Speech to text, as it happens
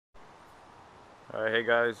Alright, hey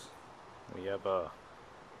guys, we have a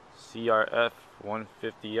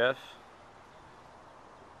Crf150F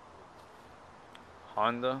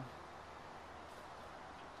Honda.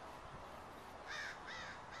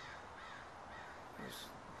 It's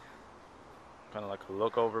kind of like a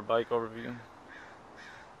look over bike overview,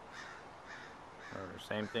 or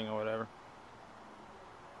same thing or whatever.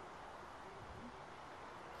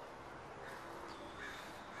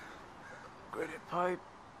 Graded pipe.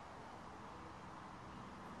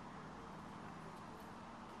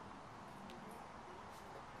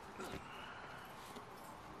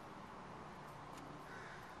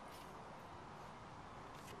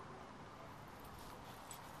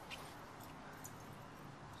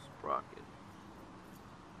 Sprocket.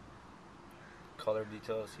 Color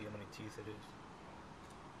details, see how many teeth it is.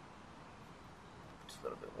 It's a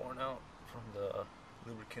little bit worn out from the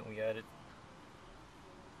lubricant we added.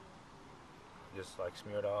 Just like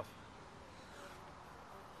smeared off.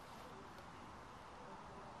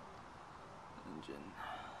 Engine.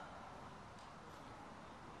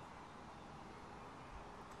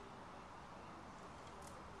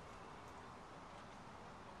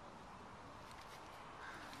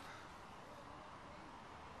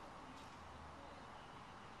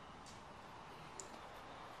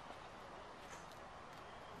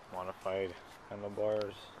 Modified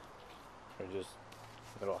handlebars are just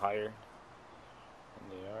a little higher than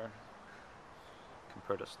they are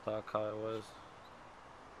compared to stock how it was.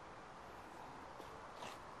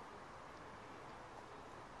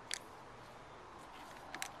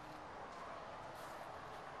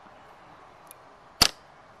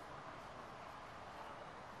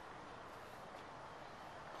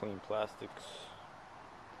 Clean plastics.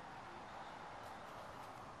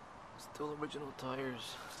 Still original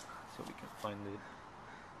tires, so we can find it.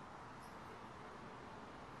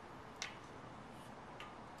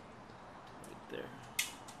 Right there.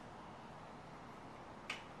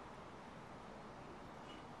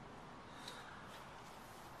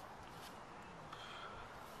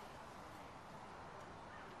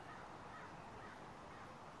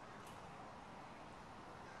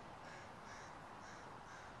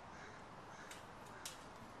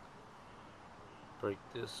 Brake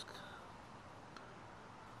disc.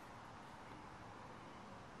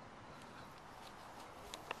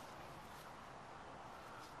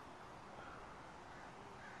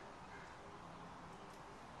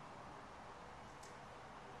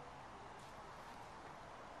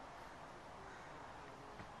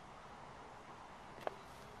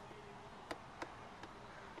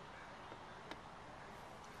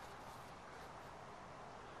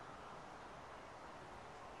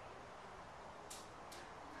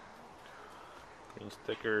 Green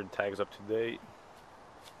sticker, tags up to date.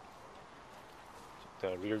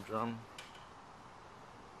 Took the rear drum.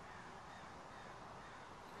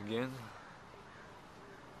 Again.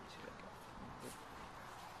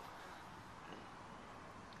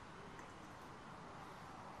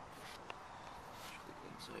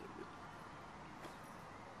 Inside of it.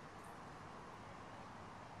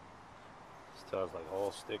 Still has like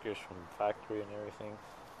all stickers from factory and everything.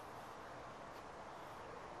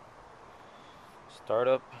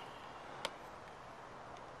 Startup.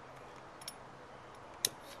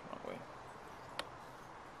 Oops, wrong way.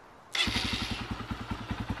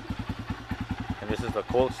 And this is the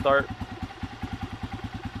cold start.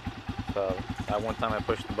 So at one time I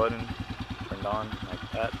pushed the button, turned on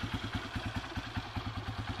like that.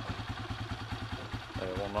 And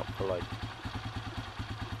it warmed up for like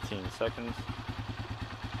 15 seconds.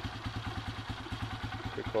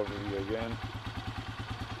 Quick overview again.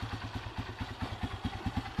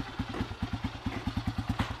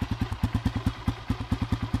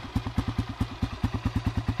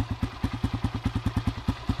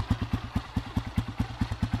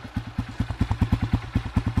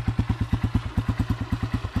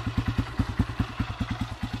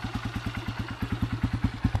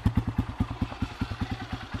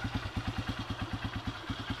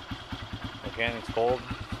 Again, it's cold,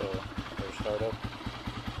 so we'll start up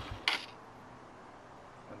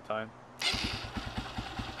one time.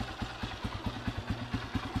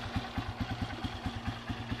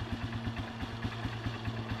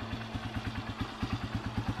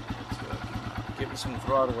 Let's give it some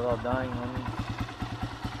throttle without dying on me.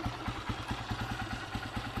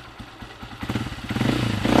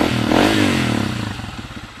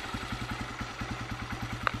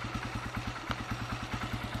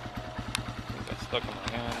 Stuck in my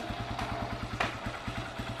hand.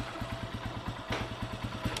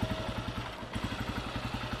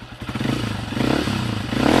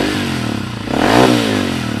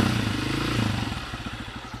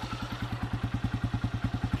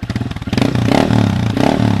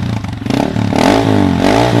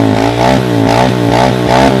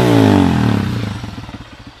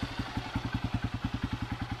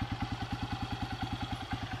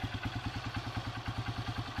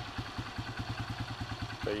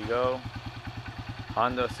 there you go.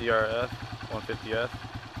 Honda CRF 150F.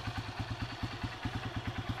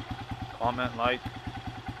 Comment, like,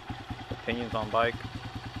 opinions on bike,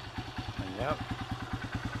 and yep,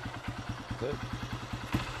 that's it.